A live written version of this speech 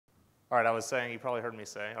All right, I was saying, you probably heard me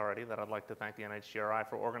say already, that I'd like to thank the NHGRI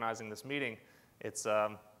for organizing this meeting. It's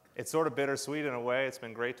sort of bittersweet in a way. It's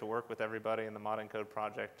been great to work with everybody in the modENCODE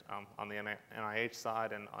project on the NIH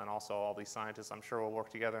side and also all these scientists. I'm sure we'll work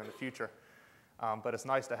together in the future. But it's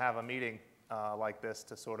nice to have a meeting like this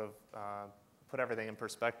to sort of put everything in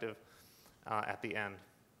perspective at the end.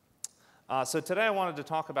 So today I wanted to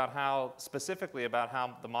talk about specifically about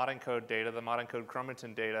how the modENCODE data, the modENCODE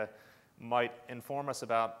chromatin data, might inform us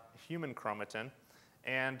about human chromatin.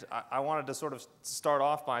 And I wanted to sort of start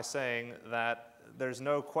off by saying that there's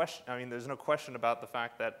no question about the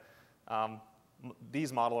fact that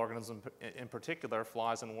these model organisms in particular,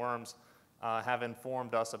 flies and worms, have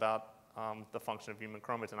informed us about the function of human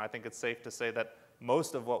chromatin. I think it's safe to say that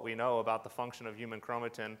most of what we know about the function of human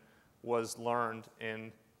chromatin was learned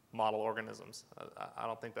in model organisms. I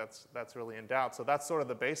don't think that's really in doubt. So that's sort of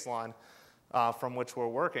the baseline from which we're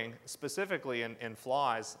working. Specifically in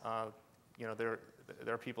flies, there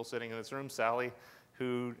are people sitting in this room, Sally,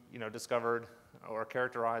 who discovered or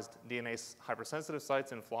characterized DNA hypersensitive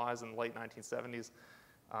sites in flies in the late 1970s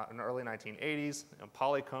and early 1980s.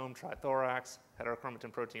 Polycomb, trithorax,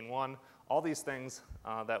 heterochromatin protein 1, all these things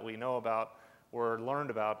that we know about were learned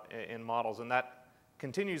about in models, and that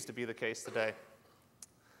continues to be the case today.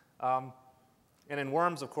 And in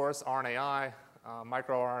worms, of course, RNAi,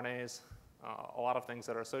 microRNAs, a lot of things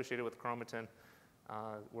that are associated with chromatin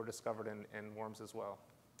were discovered in worms as well.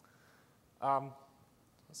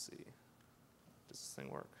 Let's see. Does this thing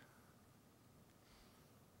work?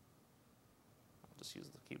 I'll just use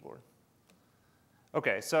the keyboard.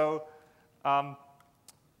 OK, so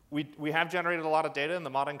we have generated a lot of data in the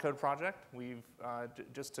modENCODE project. We've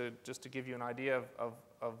just to give you an idea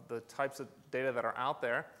of the types of data that are out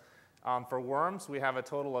there. For worms, we have a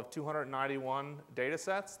total of 291 data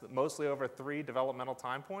sets, mostly over 3 developmental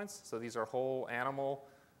time points. So these are whole animal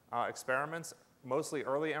experiments, mostly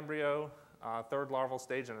early embryo, third larval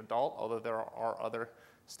stage, and adult, although there are other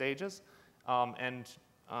stages.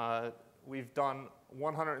 We've done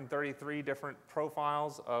 133 different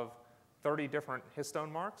profiles of 30 different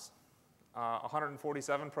histone marks,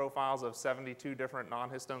 147 profiles of 72 different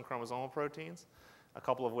non-histone chromosomal proteins, a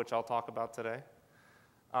couple of which I'll talk about today.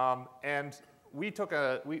 And we took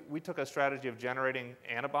a strategy of generating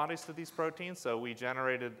antibodies to these proteins. So we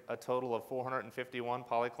generated a total of 451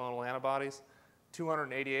 polyclonal antibodies,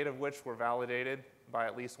 288 of which were validated by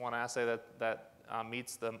at least one assay that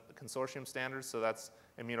meets the consortium standards. So that's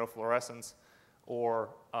immunofluorescence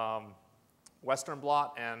or Western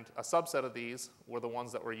blot. And a subset of these were the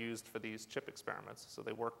ones that were used for these chip experiments. So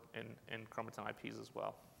they work in chromatin IPs as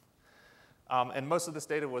well. And most of this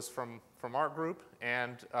data was from our group,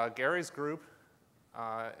 and Gary's group,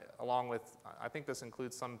 along with, I think this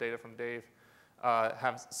includes some data from Dave,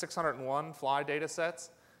 have 601 fly data sets,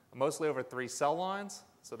 mostly over 3 cell lines.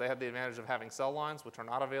 So they have the advantage of having cell lines, which are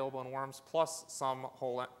not available in worms, plus some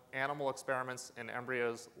whole animal experiments in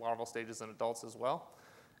embryos, larval stages, and adults as well.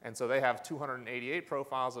 And so they have 288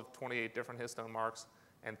 profiles of 28 different histone marks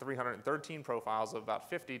and 313 profiles of about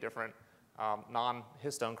 50 different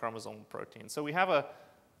non-histone chromosomal proteins. So we have a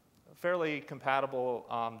fairly compatible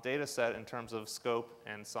data set in terms of scope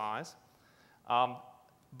and size.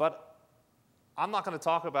 But I'm not going to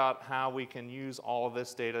talk about how we can use all of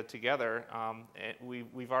this data together.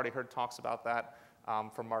 We've already heard talks about that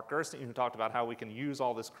from Mark Gerstein, who talked about how we can use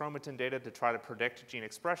all this chromatin data to try to predict gene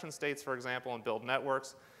expression states, for example, and build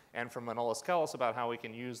networks. And from Manolis Kellis about how we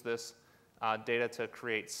can use this data to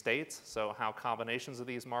create states, so how combinations of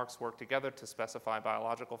these marks work together to specify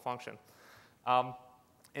biological function.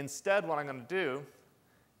 Instead, what I'm going to do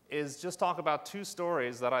is just talk about 2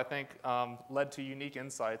 stories that I think led to unique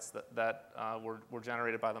insights that were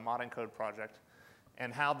generated by the modENCODE project,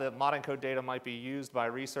 and how the modENCODE data might be used by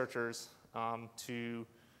researchers to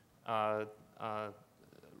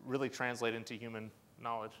really translate into human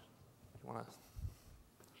knowledge. You want to?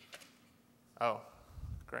 Oh,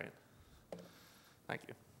 great. Thank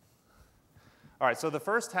you. All right, so the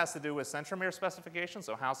first has to do with centromere specification,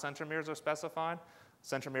 so how centromeres are specified.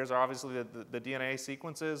 Centromeres are obviously the DNA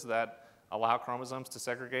sequences that allow chromosomes to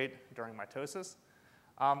segregate during mitosis.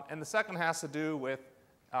 And the second has to do with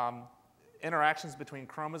interactions between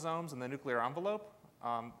chromosomes and the nuclear envelope,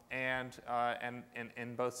 and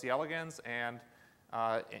in both C. elegans and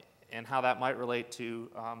how that might relate to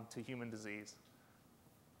human disease.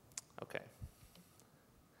 Okay.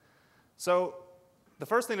 So the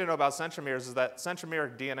first thing to know about centromeres is that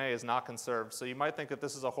centromeric DNA is not conserved. So you might think that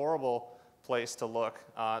this is a horrible place to look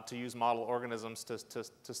to use model organisms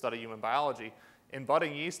to study human biology. In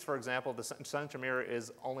budding yeast, for example, the centromere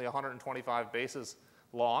is only 125 bases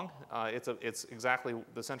long. It's exactly,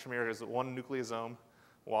 the centromere is 1 nucleosome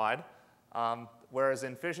wide. Whereas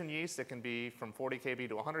in fission yeast, it can be from 40 kb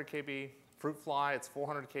to 100 kb. Fruit fly, it's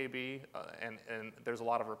 400 kb, and there's a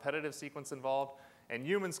lot of repetitive sequence involved. And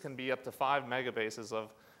humans can be up to 5 megabases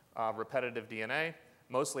of repetitive DNA,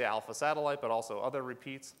 mostly alpha satellite, but also other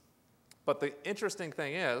repeats. But the interesting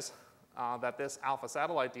thing is that this alpha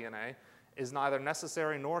satellite DNA is neither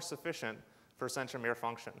necessary nor sufficient for centromere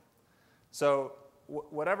function. So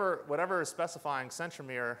whatever is specifying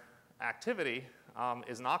centromere activity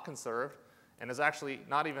is not conserved and is actually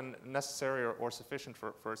not even necessary or sufficient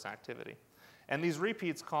for its activity. And these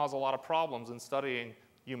repeats cause a lot of problems in studying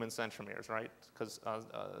human centromeres, right? Because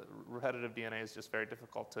repetitive DNA is just very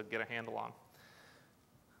difficult to get a handle on.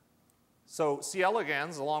 So C.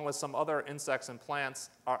 elegans, along with some other insects and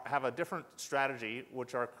plants, have a different strategy,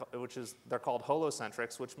 they're called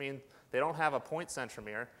holocentrics, which mean they don't have a point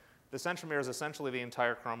centromere. The centromere is essentially the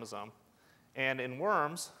entire chromosome. And in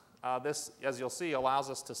worms, this, as you'll see, allows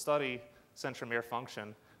us to study centromere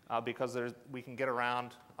function because we can get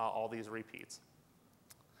around all these repeats.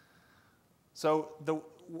 So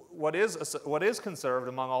what is conserved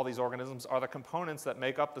among all these organisms are the components that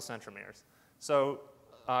make up the centromeres. So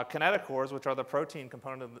kinetochores, which are the protein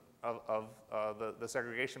component of the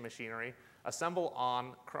segregation machinery, assemble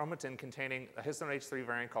on chromatin containing a histone H3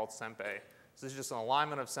 variant called SEMP-A. So this is just an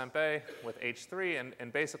alignment of SEMP-A with H3,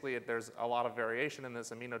 and basically there's a lot of variation in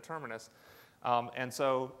this amino terminus. And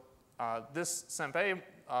so this SEMP-A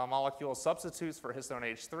molecule substitutes for histone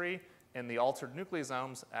H3 in the altered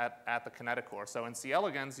nucleosomes at the kinetochore. So in C.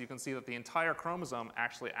 elegans, you can see that the entire chromosome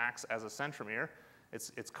actually acts as a centromere.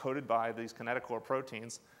 It's coated by these kinetochore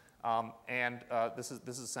proteins. This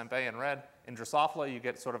is SEMP-A in red. In Drosophila, you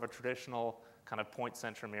get sort of a traditional kind of point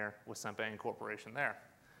centromere with SEMP-A incorporation there,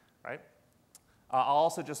 right? I'll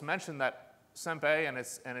also just mention that SEMP-A and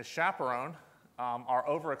its chaperone are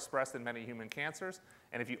overexpressed in many human cancers.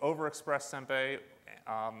 And if you overexpress SEMP-A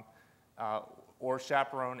or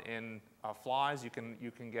chaperone in flies, you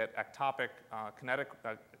can get ectopic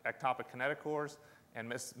kinetochores and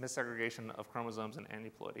missegregation of chromosomes in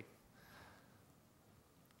aneuploidy.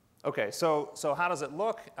 Okay, so how does it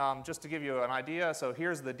look? Just to give you an idea, so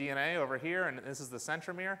here's the DNA over here, and this is the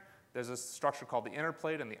centromere. There's a structure called the inner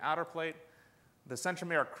plate and the outer plate. The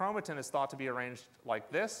centromere chromatin is thought to be arranged like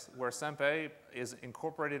this, where SEMP-A is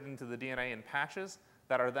incorporated into the DNA in patches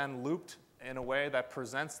that are then looped in a way that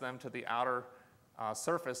presents them to the outer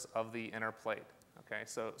surface of the inner plate. Okay,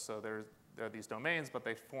 so there are these domains, but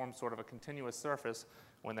they form sort of a continuous surface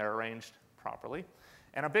when they're arranged properly.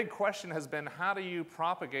 And a big question has been, how do you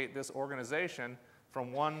propagate this organization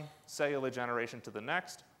from one cellular generation to the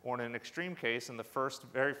next, or in an extreme case, in the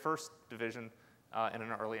very first division in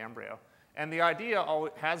an early embryo? And the idea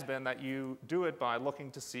has been that you do it by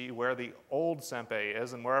looking to see where the old SEMP-A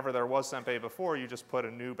is, and wherever there was SEMP-A before, you just put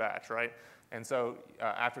a new batch, right? And so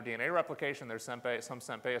after DNA replication, there's some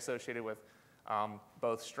SEMP-A associated with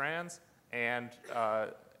both strands, and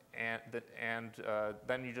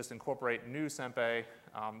then you just incorporate new SEMP-A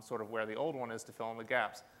sort of where the old one is to fill in the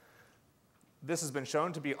gaps. This has been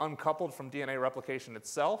shown to be uncoupled from DNA replication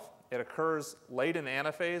itself. It occurs late in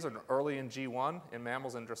anaphase and early in G1 in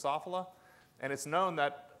mammals and Drosophila. And it's known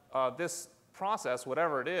that this process,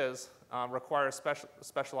 whatever it is, requires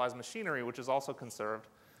specialized machinery, which is also conserved,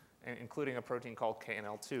 including a protein called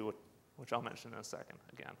KNL2, which I'll mention in a second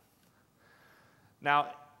again. Now,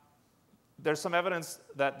 there's some evidence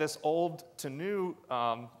that this old to new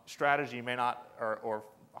strategy may not, or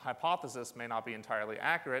hypothesis may not be entirely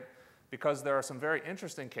accurate, because there are some very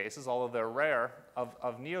interesting cases, although they're rare,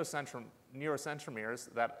 of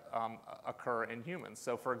neocentromeres that occur in humans.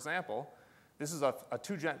 So for example, these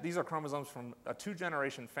are chromosomes from a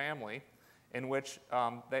 2-generation family in which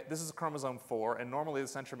this is chromosome 4, and normally the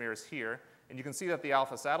centromere is here. And you can see that the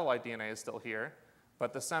alpha satellite DNA is still here,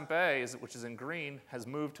 but the SEMP-A, which is in green, has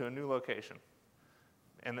moved to a new location.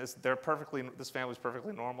 And this family is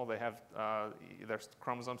perfectly normal. They have their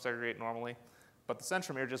chromosomes segregate normally. But the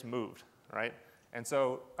centromere just moved, right? And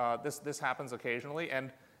so this happens occasionally.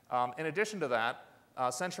 And in addition to that,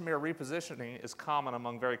 centromere repositioning is common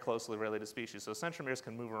among very closely related species. So centromeres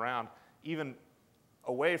can move around even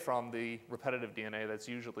away from the repetitive DNA that's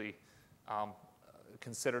usually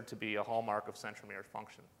considered to be a hallmark of centromere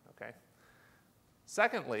function, okay?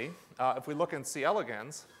 Secondly, if we look in C.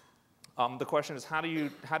 elegans, the question is how do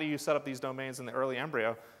you set up these domains in the early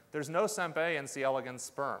embryo? There's no SEMP-A in C. elegans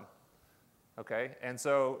sperm. Okay, and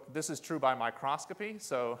so this is true by microscopy.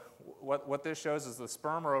 So what this shows is the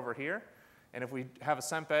sperm are over here. And if we have a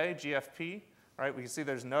SEMP-A, GFP, right, we can see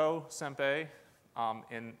there's no SEMP-A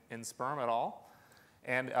in sperm at all.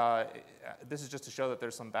 And this is just to show that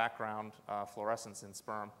there's some background fluorescence in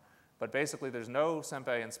sperm. But basically, there's no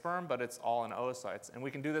SEMPE in sperm, but it's all in oocytes. And we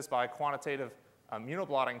can do this by quantitative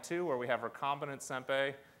immunoblotting too, where we have recombinant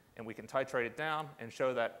SEMPE, and we can titrate it down and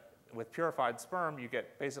show that with purified sperm, you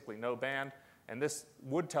get basically no band. And this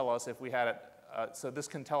would tell us if we had it, so this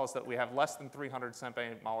can tell us that we have less than 300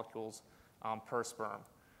 SEMPE molecules per sperm.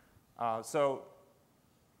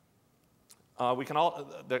 We can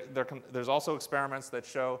there's also experiments that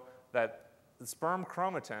show that the sperm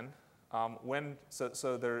chromatin,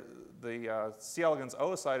 the C. elegans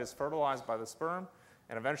oocyte is fertilized by the sperm,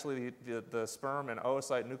 and eventually the sperm and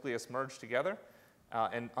oocyte nucleus merge together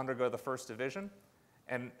and undergo the first division.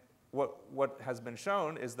 And what has been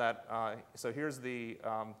shown is that, so here's the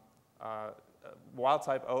wild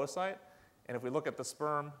type oocyte, and if we look at the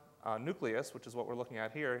sperm nucleus, which is what we're looking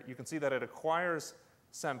at here, you can see that it acquires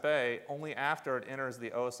SEMPE only after it enters the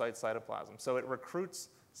oocyte cytoplasm. So it recruits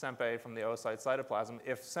SEMPE from the oocyte cytoplasm.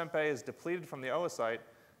 If SEMPE is depleted from the oocyte,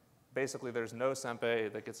 basically there's no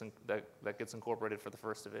SEMPE that gets incorporated for the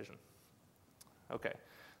first division. Okay,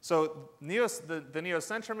 so the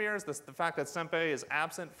neocentromeres, the fact that SEMPE is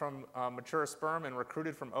absent from mature sperm and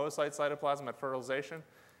recruited from oocyte cytoplasm at fertilization,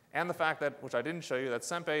 and the fact that, which I didn't show you, that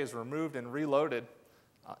SEMPE is removed and reloaded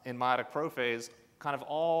in meiotic prophase, kind of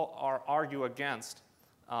all argue against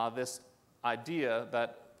this idea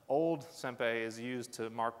that old SEMPE is used to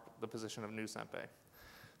mark the position of new SEMPE.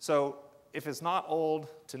 So if it's not old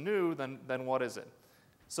to new, then what is it?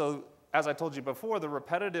 So as I told you before, the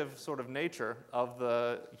repetitive sort of nature of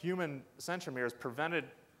the human centromeres prevented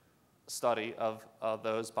study of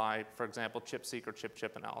those by, for example, ChIP-seq or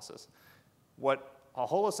ChIP-ChIP analysis. What a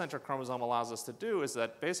holocentric chromosome allows us to do is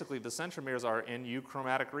that basically the centromeres are in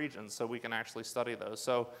euchromatic regions, so we can actually study those.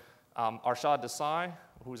 So Arshad Desai,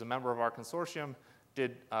 who's a member of our consortium,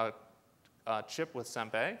 did ChIP with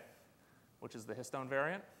SEMPE, which is the histone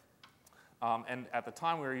variant. And at the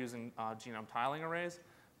time, we were using genome tiling arrays,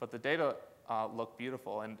 but the data looked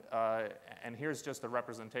beautiful. And here's just a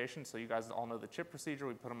representation. So you guys all know the ChIP procedure.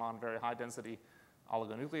 We put them on very high-density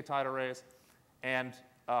oligonucleotide arrays. And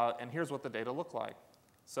here's what the data look like.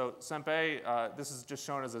 So SEMPE, this is just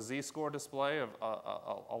shown as a z-score display of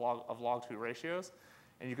log2 ratios.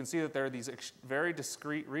 And you can see that there are these very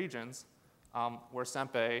discrete regions where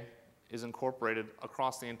SEMPE is incorporated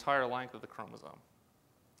across the entire length of the chromosome.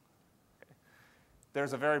 Okay.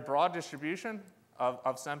 There's a very broad distribution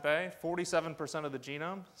of SEMPE. 47% of the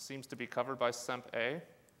genome seems to be covered by SEMPE.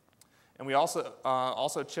 And we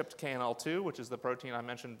also chipped KNL2, which is the protein I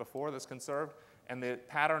mentioned before that's conserved. And the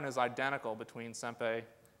pattern is identical between SEMPE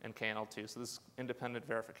and KNL2. So this is independent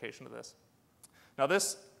verification of this. Now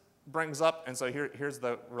this brings up, and so here's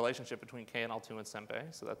the relationship between KNL2 and SEMPE,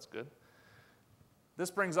 so that's good.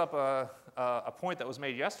 This brings up a point that was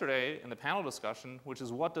made yesterday in the panel discussion, which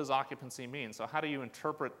is what does occupancy mean? So how do you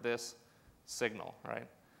interpret this signal, right?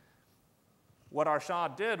 What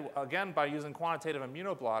Arshad did, again, by using quantitative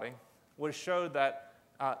immunoblotting, was show that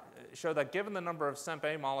given the number of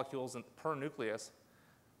SEMPE molecules per nucleus,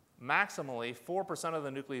 maximally 4% of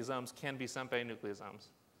the nucleosomes can be SEMPE nucleosomes.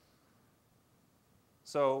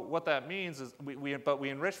 So what that means is, but we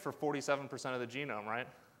enriched for 47% of the genome, right?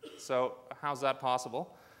 So how's that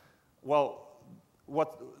possible? Well,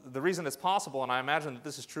 the reason it's possible, and I imagine that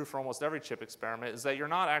this is true for almost every chip experiment, is that you're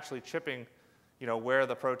not actually chipping, where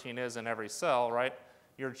the protein is in every cell, right?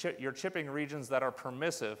 You're chipping regions that are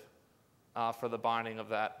permissive for the binding of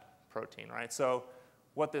that protein, right? So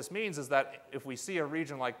what this means is that if we see a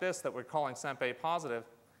region like this that we're calling SEMPE positive,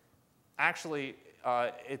 actually,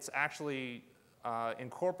 it's actually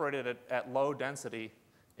incorporated at low density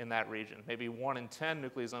in that region. Maybe 1 in 10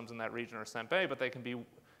 nucleosomes in that region are SEMPE, but they can be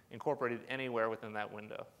incorporated anywhere within that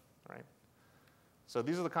window, right? So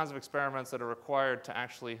these are the kinds of experiments that are required to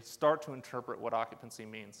actually start to interpret what occupancy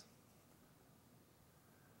means.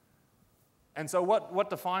 And so what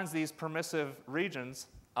defines these permissive regions?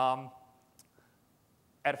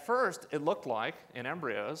 At first, it looked like, in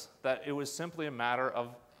embryos, that it was simply a matter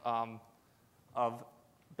of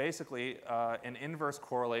basically an inverse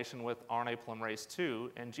correlation with RNA polymerase II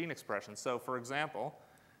and gene expression. So for example,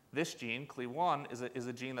 this gene, CLE1, is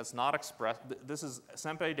a gene that's not expressed. This is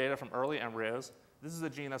SEMPE data from early embryos. This is a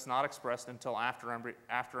gene that's not expressed until after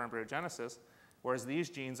embryogenesis, whereas these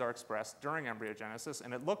genes are expressed during embryogenesis.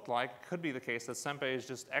 And it looked like it could be the case that SEMPE is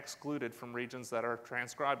just excluded from regions that are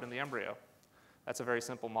transcribed in the embryo. That's a very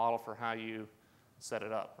simple model for how you set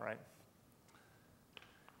it up, right?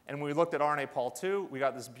 And when we looked at RNA pol2, we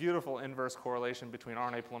got this beautiful inverse correlation between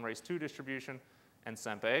RNA polymerase II distribution and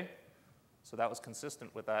SEMPE. So that was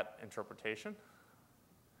consistent with that interpretation.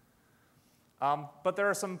 But there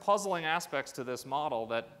are some puzzling aspects to this model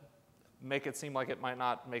that make it seem like it might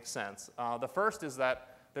not make sense. The first is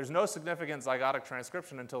that there's no significant zygotic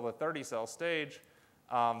transcription until the 30-cell stage,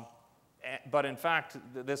 but in fact,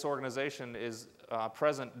 this organization is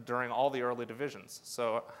present during all the early divisions.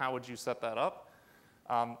 So how would you set that up?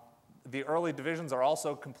 The early divisions are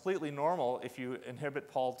also completely normal if you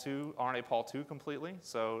inhibit Pol2, RNA Pol2 completely,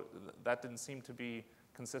 so that didn't seem to be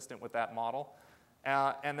consistent with that model.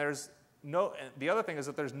 And the other thing is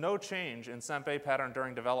that there's no change in SEMP pattern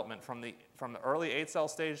during development from the early 8-cell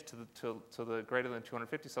stage to the greater than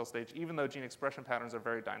 250-cell stage, even though gene expression patterns are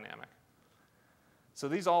very dynamic. So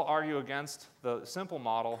these all argue against the simple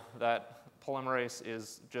model that polymerase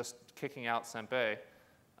is just kicking out SEMP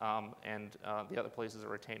and the other places are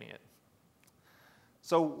retaining it.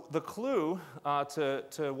 So the clue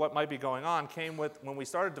to what might be going on came with when we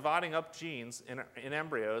started dividing up genes in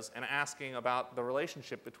embryos and asking about the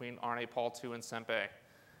relationship between RNA Pol2 and SEMP.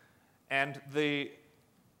 And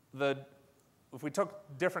if we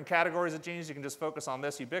took different categories of genes, you can just focus on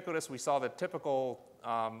this ubiquitous. We saw the typical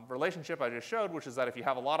relationship I just showed, which is that if you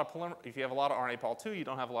have a lot of RNA Pol2, you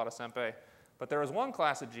don't have a lot of SEMP. But there was one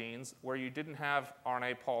class of genes where you didn't have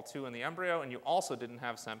RNA Pol2 in the embryo, and you also didn't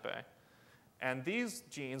have SEMP. And these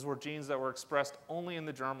genes were genes that were expressed only in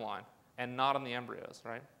the germline and not in the embryos,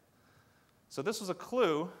 right? So this was a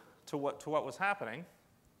clue to what was happening.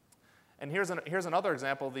 And here's another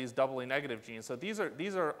example of these doubly negative genes. So these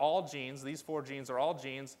are all genes, these 4 genes are all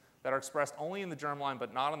genes that are expressed only in the germline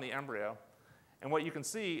but not in the embryo. And what you can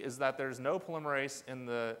see is that there's no polymerase in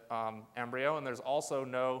the embryo, and there's also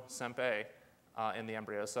no SEMP in the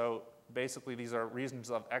embryo. So basically, these are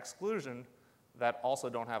regions of exclusion that also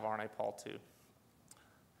don't have RNA Pol2.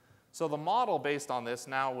 So the model based on this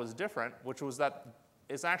now was different, which was that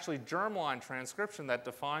it's actually germline transcription that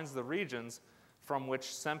defines the regions from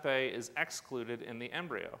which SEMP is excluded in the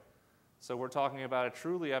embryo. So we're talking about a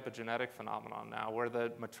truly epigenetic phenomenon now, where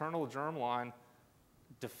the maternal germline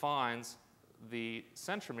defines the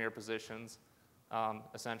centromere positions,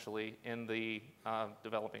 essentially, in the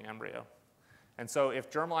developing embryo. And so if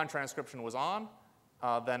germline transcription was on,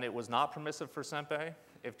 then it was not permissive for SEMP.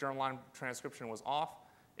 If germline transcription was off,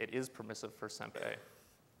 it is permissive for SEMP.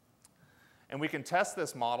 And we can test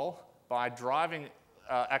this model by driving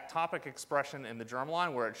ectopic expression in the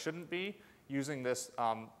germline where it shouldn't be, using this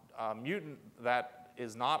mutant that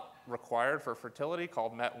is not required for fertility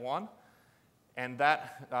called MET1. And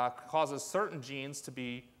that causes certain genes to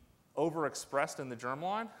be overexpressed in the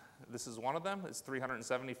germline. This is one of them. It's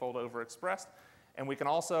 370-fold overexpressed. And we can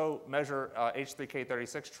also measure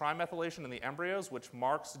H3K36 trimethylation in the embryos, which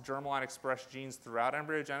marks germline expressed genes throughout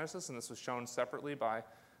embryogenesis. And this was shown separately by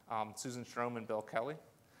Susan Strom and Bill Kelly.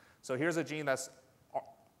 So here's a gene that's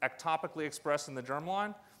ectopically expressed in the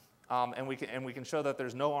germline. And we can show that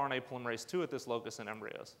there's no RNA polymerase II at this locus in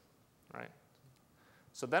embryos, right?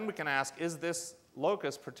 So then we can ask, is this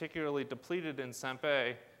locus particularly depleted in SEMP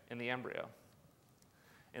in the embryo?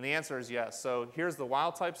 And the answer is yes. So here's the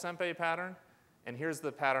wild-type SEMP pattern, and here's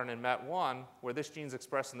the pattern in MET1, where this gene's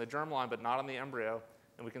expressed in the germline but not in the embryo.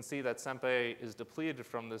 And we can see that SEMP is depleted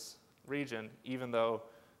from this region, even though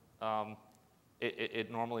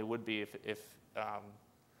it normally would be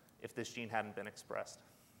if this gene hadn't been expressed.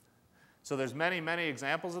 So there's many, many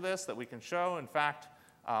examples of this that we can show. In fact,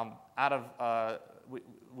 we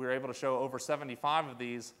were able to show over 75 of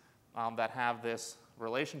these that have this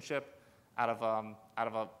relationship out of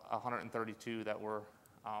 132 that were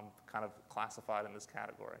kind of classified in this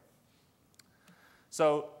category.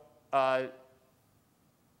 So,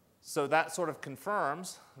 so that sort of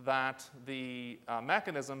confirms that the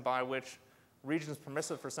mechanism by which regions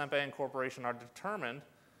permissive for SEMP incorporation are determined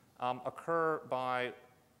occur by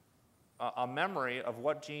a memory of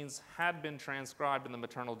what genes had been transcribed in the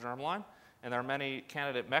maternal germline. And there are many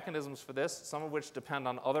candidate mechanisms for this, some of which depend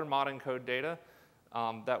on other modENCODE data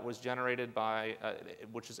that was generated by,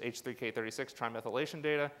 which is H3K36 trimethylation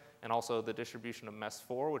data, and also the distribution of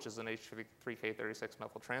MES4, which is an H3K36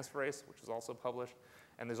 methyltransferase, which is also published.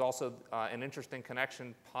 And there's also an interesting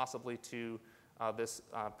connection possibly to this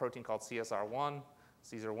protein called CSR1,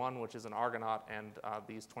 which is an argonaut, and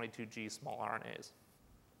these 22G small RNAs.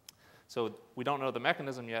 So we don't know the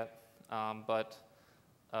mechanism yet, but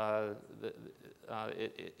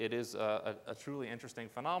it is a truly interesting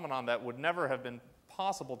phenomenon that would never have been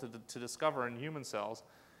possible to discover in human cells.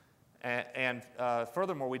 And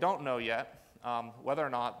furthermore, we don't know yet whether or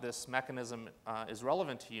not this mechanism is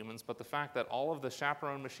relevant to humans, but the fact that all of the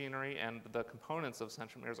chaperone machinery and the components of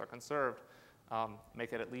centromeres are conserved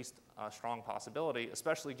make it at least a strong possibility,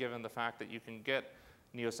 especially given the fact that you can get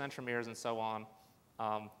neocentromeres and so on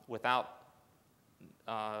without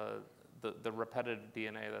the repetitive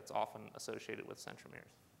DNA that's often associated with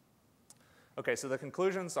centromeres. Okay, so the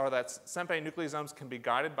conclusions are that SEMPE nucleosomes can be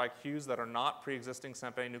guided by cues that are not pre-existing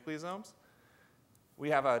SEMPE nucleosomes. We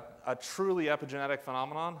have a truly epigenetic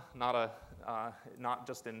phenomenon, not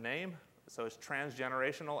just in name. So it's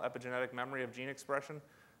transgenerational epigenetic memory of gene expression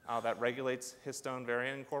that regulates histone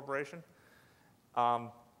variant incorporation.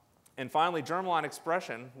 And finally, germline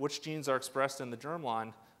expression, which genes are expressed in the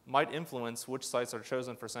germline, might influence which sites are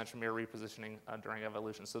chosen for centromere repositioning during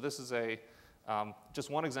evolution. So this is just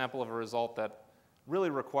one example of a result that really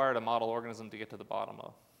required a model organism to get to the bottom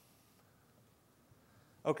of.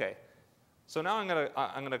 Okay, so now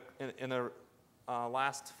in the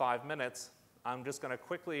last 5 minutes, I'm just going to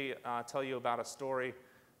quickly tell you about a story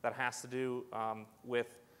that has to do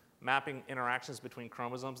with mapping interactions between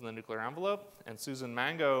chromosomes in the nuclear envelope. And Susan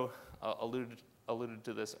Mango alluded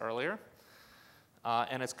to this earlier.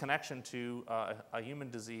 And its connection to a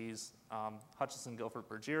human disease, Hutchinson-Gilford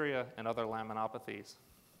progeria, and other laminopathies.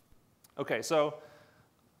 Okay, so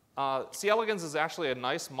C. elegans is actually a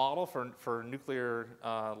nice model for nuclear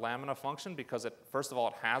lamina function because first of all,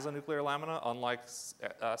 it has a nuclear lamina, unlike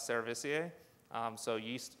Cerevisiae. So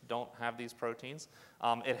yeast don't have these proteins.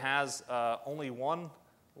 It has only one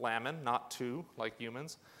lamin, not two, like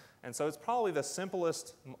humans. And so it's probably the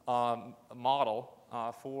simplest model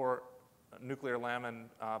for nuclear lamin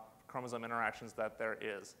chromosome interactions that there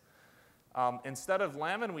is. Instead of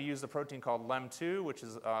lamin, we use a protein called LEM2, which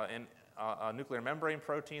is a nuclear membrane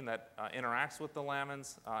protein that interacts with the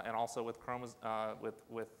lamins and also with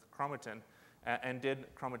chromatin and did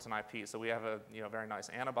chromatin IP. So we have a very nice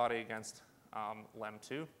antibody against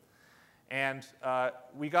LEM2. And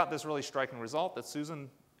we got this really striking result that Susan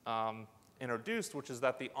introduced, which is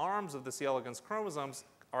that the arms of the C. elegans chromosomes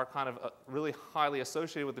are kind of really highly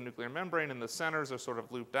associated with the nuclear membrane, and the centers are sort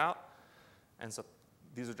of looped out. And so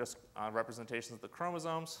these are just representations of the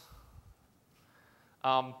chromosomes.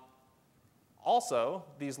 Also,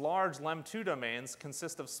 these large LEM2 domains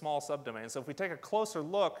consist of small subdomains. So if we take a closer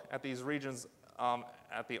look at these regions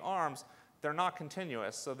at the arms, they're not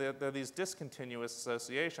continuous. So they're these discontinuous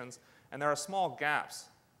associations, and there are small gaps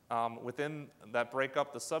within that break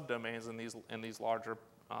up the subdomains in these larger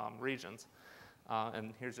regions.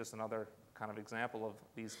 And here's just another kind of example of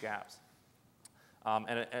these gaps.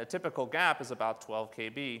 And a typical gap is about 12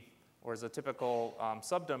 kb, whereas a typical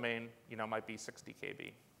subdomain might be 60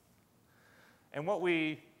 kb. And what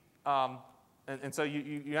and so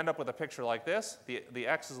you end up with a picture like this. The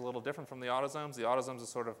X is a little different from the autosomes. The autosomes are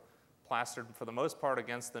sort of plastered for the most part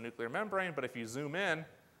against the nuclear membrane, but if you zoom in,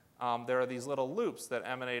 there are these little loops that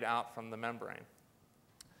emanate out from the membrane.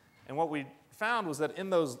 And what we found was that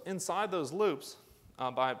inside those loops,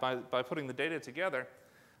 by putting the data together,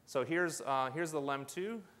 so here's the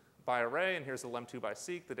LEM2 by array, and here's the LEM2 by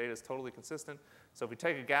seq. The data is totally consistent. So if we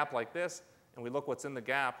take a gap like this, and we look what's in the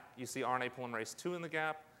gap, you see RNA polymerase 2 in the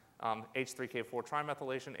gap, H3K4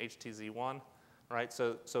 trimethylation, HTZ1, right?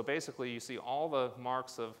 So basically, you see all the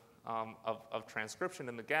marks of transcription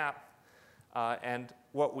in the gap. And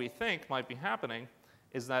what we think might be happening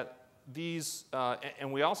is that these,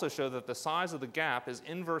 and we also show that the size of the gap is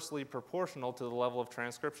inversely proportional to the level of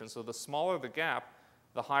transcription. So the smaller the gap,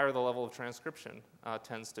 the higher the level of transcription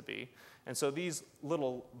tends to be. And so these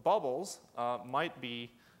little bubbles might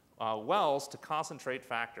be wells to concentrate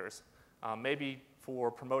factors, maybe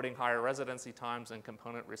for promoting higher residency times and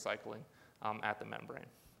component recycling at the membrane.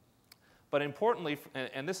 But importantly,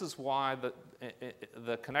 and this is why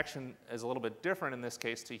the connection is a little bit different in this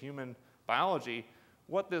case to human biology,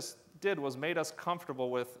 what this did was made us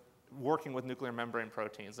comfortable with working with nuclear membrane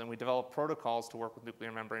proteins. And we developed protocols to work with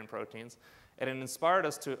nuclear membrane proteins. And it inspired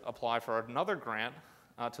us to apply for another grant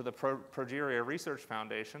to the Progeria Research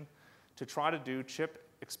Foundation to try to do chip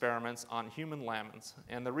experiments on human lamins.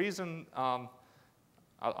 And the reason,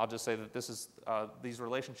 I'll just say that these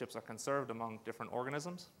relationships are conserved among different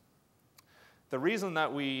organisms. The reason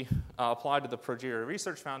that we applied to the Progeria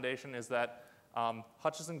Research Foundation is that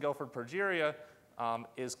Hutchinson-Gilford progeria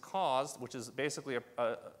is caused, which is basically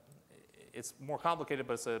it's more complicated,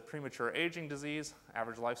 but it's a premature aging disease,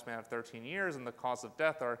 average lifespan of 13 years, and the cause of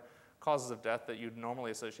death are causes of death that you'd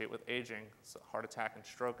normally associate with aging, so heart attack and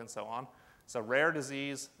stroke and so on. It's a rare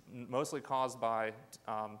disease, mostly caused by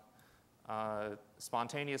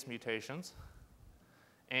spontaneous mutations.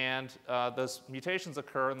 And those mutations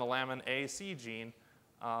occur in the lamin AC gene,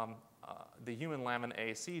 the human lamin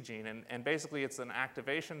AC gene. And basically, it's an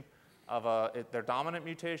activation of they're dominant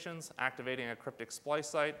mutations, activating a cryptic splice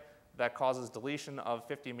site that causes deletion of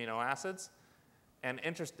 50 amino acids. And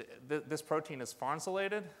this protein is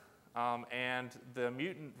farnesylated, and the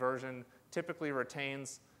mutant version typically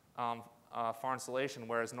retains farnesylation,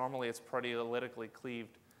 whereas normally it's proteolytically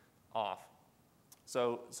cleaved off.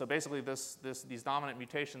 So basically these dominant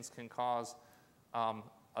mutations can cause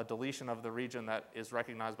a deletion of the region that is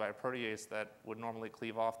recognized by a protease that would normally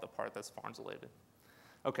cleave off the part that's farnesylated.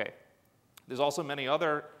 Okay, there's also many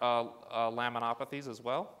other laminopathies as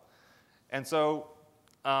well. And so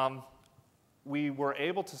we were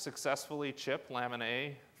able to successfully chip lamin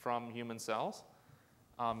A from human cells.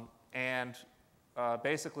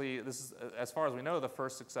 Basically, this is, as far as we know, the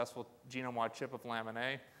first successful genome-wide chip of lamin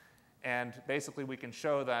A. And basically, we can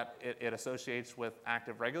show that it associates with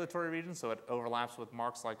active regulatory regions, so it overlaps with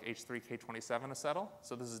marks like H3K27 acetyl.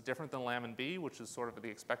 So this is different than lamin B, which is sort of the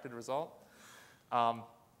expected result.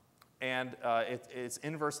 It's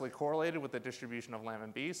inversely correlated with the distribution of lamin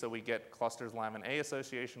B, so we get clusters lamin A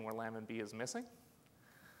association where lamin B is missing.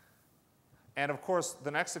 And of course, the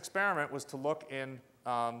next experiment was to look in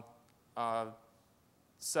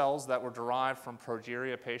cells that were derived from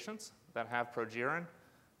progeria patients that have progerin,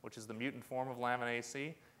 which is the mutant form of lamin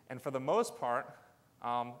AC. And for the most part,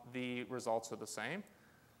 the results are the same.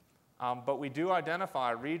 But we do identify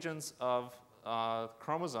regions of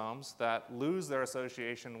chromosomes that lose their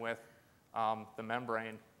association with the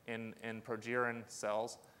membrane in progerin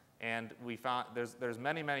cells. And we found there's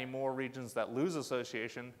many, many more regions that lose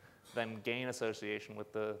association than gain association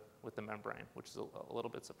with the membrane, which is a little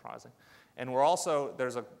bit surprising. And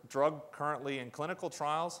there's a drug currently in clinical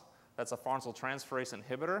trials that's a farnesyltransferase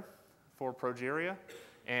inhibitor for progeria.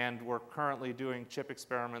 And we're currently doing chip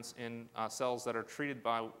experiments in cells that are treated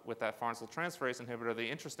with that farnesyltransferase inhibitor. The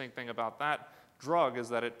interesting thing about that drug is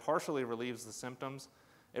that it partially relieves the symptoms.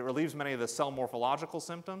 It relieves many of the cell morphological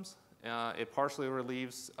symptoms. It partially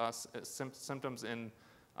relieves symptoms in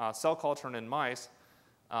cell culture and in mice.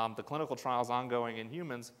 The clinical trial is ongoing in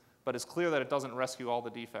humans, but it's clear that it doesn't rescue all the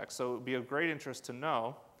defects. So it would be of great interest to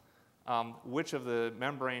know which of the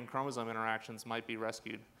membrane chromosome interactions might be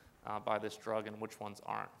rescued by this drug and which ones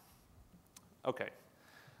aren't. Okay.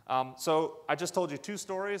 So I just told you two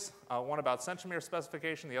stories, one about centromere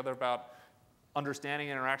specification, the other about understanding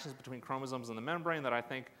interactions between chromosomes and the membrane that I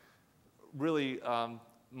think really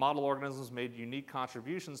model organisms made unique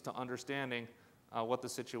contributions to understanding what the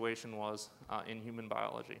situation was in human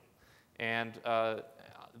biology. And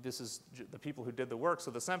this is the people who did the work. So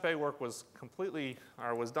the CEMPE work was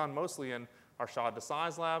was done mostly in Arshad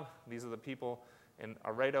Desai's lab. These are the people in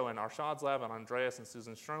Aredo and Arshad's lab, and Andreas and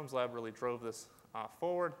Susan Strom's lab really drove this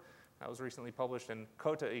forward. That was recently published, in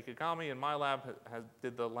Kota Ikegami in my lab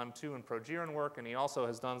did the LEM2 and progerin work, and he also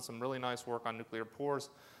has done some really nice work on nuclear pores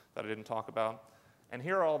that I didn't talk about. And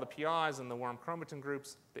here are all the PIs in the worm chromatin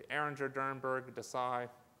groups, the Ehringer, Dernberg, Desai,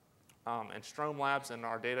 and Strom labs, and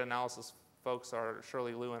our data analysis folks are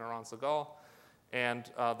Shirley Liu and Aran Segal. And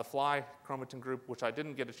the fly chromatin group, which I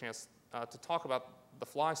didn't get a chance to talk about the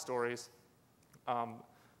fly stories,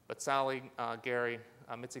 but Sally, Gary,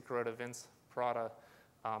 Mitzi Kuroda, Vince Parada,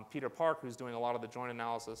 Peter Park, who's doing a lot of the joint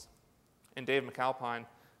analysis, and Dave McAlpine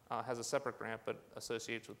has a separate grant but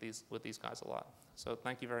associates with these guys a lot. So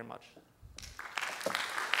thank you very much.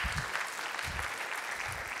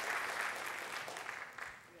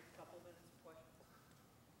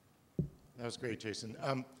 That was great, Jason.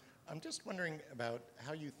 I'm just wondering about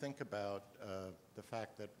how you think about the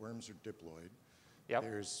fact that worms are diploid. Yep.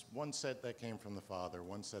 There's one set that came from the father,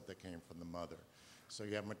 one set that came from the mother. So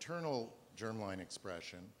you have maternal germline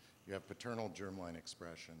expression, you have paternal germline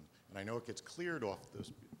expression, and I know it gets cleared off,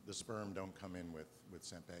 the sperm don't come in with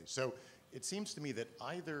CEMPE. So it seems to me that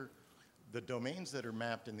either the domains that are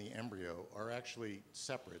mapped in the embryo are actually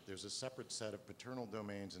separate. There's a separate set of paternal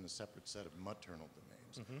domains and a separate set of maternal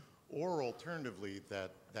domains. Mm-hmm. Or alternatively,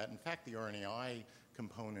 that in fact the RNAi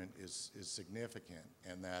component is significant,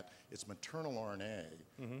 and that it's maternal RNA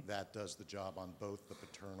that does the job on both the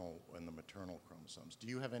paternal and the maternal chromosomes. Do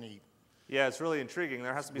you have any? Yeah, it's really intriguing.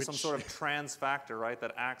 There has to be some sort of trans factor, right,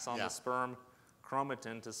 that acts on the sperm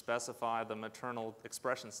chromatin to specify the maternal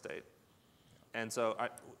expression state. And so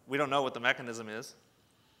we don't know what the mechanism is,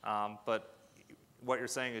 but what you're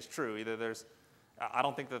saying is true. Either I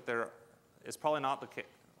don't think that it's probably not the case.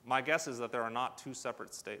 My guess is that there are not two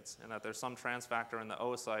separate states, and that there's some trans factor in the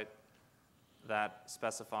oocyte that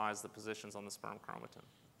specifies the positions on the sperm chromatin.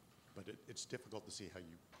 But it's difficult to see how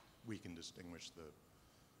we can distinguish the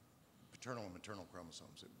paternal and maternal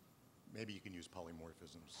chromosomes. Maybe you can use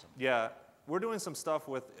polymorphisms. Yeah, we're doing some stuff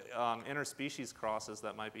with interspecies crosses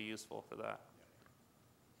that might be useful for that.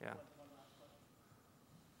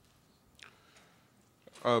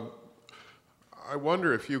 Yeah. I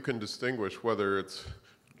wonder if you can distinguish whether it's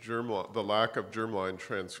the lack of germline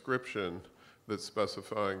transcription that's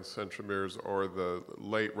specifying centromeres or the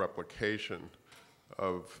late replication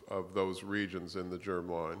of those regions in the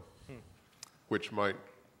germline, which might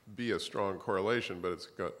be a strong correlation, but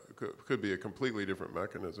could be a completely different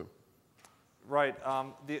mechanism. Right.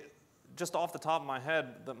 Just off the top of my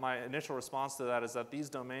head, my initial response to that is that these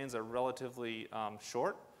domains are relatively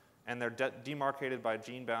short, and they're demarcated by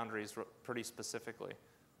gene boundaries pretty specifically.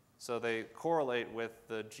 So they correlate with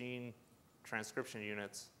the gene transcription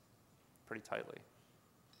units pretty tightly.